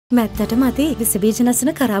මැත්තට මදි විස බීජ නැසන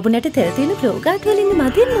කරාබුනට තෙල් තියෙන ක්ලෝගාඩ් වලින්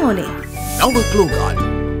මදින්න ඕනේ. නව ක්ලෝගාඩ්.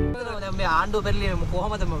 මේ ආණ්ඩුව පෙරළියේ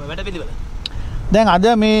කොහොමද වැඩ පිළිවෙල? දැන් අද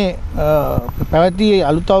මේ පැවති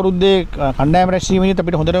අලුත් අවුරුද්දේ කණ්ඩායම රැස්වීමේදී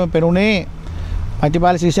අපිට හොඳටම පෙනුනේ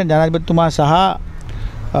මෛත්‍රීපාල සිරිසේන ජනාධිපතිතුමා සහ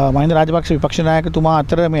මහින්ද රාජපක්ෂ විපක්ෂ නායකතුමා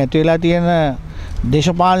අතර මේ ඇති වෙලා තියෙන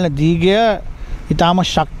දේශපාලන දීගය ඊටාම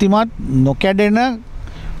ශක්තිමත් නොකැඩෙන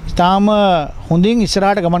ඊටාම හොඳින්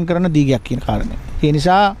ඉස්සරහට ගමන් කරන දීගයක් කියන කාරණේ. ඒ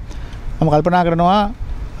නිසා මම කල්පනා කරනවා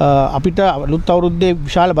අපිට අලුත් අවුරුද්දේ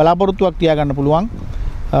විශාල බලාපොරොත්තුවක් තියාගන්න පුළුවන්.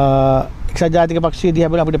 එක්සත් ජාතික පක්ෂයේ දිහා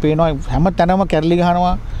බලලා අපිට පේනවා හැම තැනම කැරලි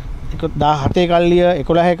ගහනවා. 17 කල්ලිය,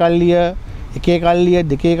 11 කල්ලිය, 1 කල්ලිය,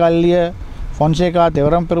 2 කල්ලිය, ෆොන්සේකා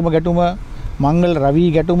තෙවරම් පෙරුම ගැටුම, මංගල රවි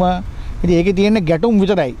ගැටුම. ඉතින් ඒකේ තියෙන ගැටුම්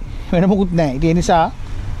විතරයි. වෙන මොකුත් නැහැ. ඉතින් ඒ නිසා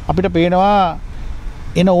අපිට පේනවා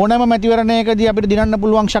එන ඕනෑම මැතිවරණයකදී අපිට දිනන්න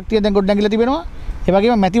පුළුවන් ශක්තිය දැන් ගොඩනැගිලා තිබෙනවා. ඒ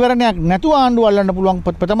වගේම මැතිවරණයක් නැතුව ආණ්ඩුව අල්ලන්න පුළුවන්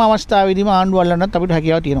ප්‍රථම අවස්ථාවේදීම ආණ්ඩුව අල්ලන්නත් අපිට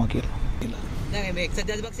හැකියාව තියෙනවා කියලා. දැන් මේ එක්සත්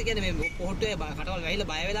ජාතිපක්ෂ කියන්නේ මේ පොහොට්ටුවේ කටවල් වැහිලා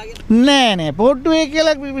බය වෙලා කියලා. නෑ පොහොට්ටුවේ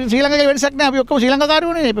කියලා ශ්‍රී ලංකාවේ වෙනසක් නෑ. අපි ඔක්කොම ශ්‍රී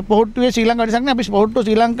ලංකාකාරයෝනේ. පොහොට්ටුවේ ශ්‍රී ලංකාව වෙනසක් නෑ. අපි පොහොට්ටුව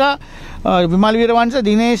ශ්‍රී ලංකා විමල් වීරවංශ,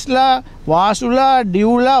 දිනේෂ්ලා, වාසුලා,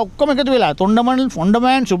 ඩිව්ලා ඔක්කොම එකතු වෙලා තොණ්ඩමන්,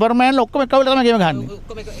 ෆොන්ඩමෑන්, සුපර්මෑන්ලා ඔක්කොම එක වෙලාවට තමයි ගේම ගහන්නේ.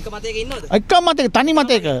 ඔක්කොම එක මතයක ඉන්නවද? එක මතයක, තනි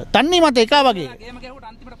මතයක, තනි මත එක වගේ. ගේම ගැහුවට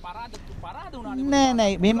අන්තිමට පරාද වුණානේ.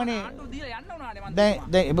 නෑ මෙහෙමනේ. ආණ්ඩුව දීලා යන්න වුණානේ මන්.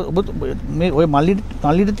 දැන් මේ ඔය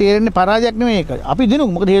මල්ලිට තේරෙන්නේ පරාජයක් නෙමෙයි ඒක. අපි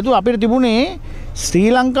දිනුම් මොකද හේතුව අපිට තිබුණේ ශ්‍රී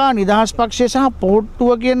ලංකා නිදහස් පක්ෂය සහ පොහොට්ටුව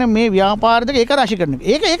කියන මේ ව්‍යාපාර දෙක එක රාශි කරන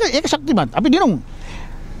එක. ඒක ශක්තිමත්. අපි දිනුම්.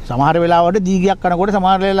 සමහර වෙලාවට දීගයක් කරනකොට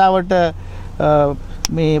සමහර වෙලාවට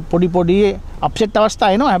මේ පොඩි අප්සෙට්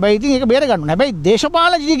අවස්ථා එනවා. හැබැයි ඉතින් ඒක බේර ගන්න ඕනේ. හැබැයි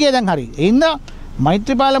දේශපාලන දීගය දැන් හරි. ඒ හින්දා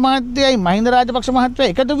මෛත්‍රීපාල මහත්තයයි මහින්ද රාජපක්ෂ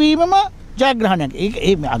මහත්තයා එකතු වීමම ජයග්‍රහණයක්.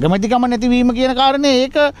 ඒ අගමැතිකම නැතිවීම කියන කාරණේ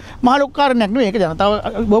ඒක මහ ලොකු කාරණයක් නෙවෙයි. ඒක ජනතාව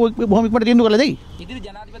බොහොම ඉක්මනට තීන්දුව කළා දෙයි. ඉදිරි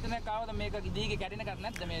ජනාධිපතිතුමෙක් ආවද මේක දීගේ කැඩෙන එකක්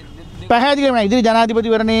නැද්ද මේ? පැහැදිලිවම ඉදිරි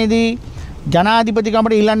ජනාධිපතිවරණයේදී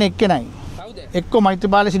ජනාධිපතිකමට ඉල්ලන්නේ එක්කෙනයි. කවුද? එක්ක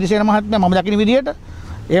මෛත්‍රීපාල සිරිසේන මහත්මයා මම දකින විදිහට.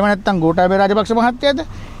 එහෙම නැත්නම් ගෝඨාභය රාජපක්ෂ මහත්තයාද?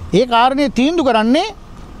 ඒ කාරණේ තීන්දුව කරන්නේ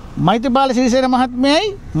මෛත්‍රීපාල සිරිසේන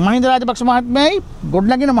මහත්මයයි මහින්ද රාජපක්ෂ මහත්මයයි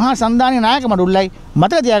ගොඩනගින මහා සංධානයේ නායක මඩුල්ලයි.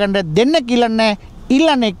 මතක තියාගන්න දෙන්නෙක්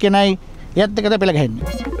ඉල්ලන්නේ එක්කෙනයි. එයත් එක්කද පෙළ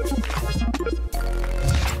ගැහෙන්නේ.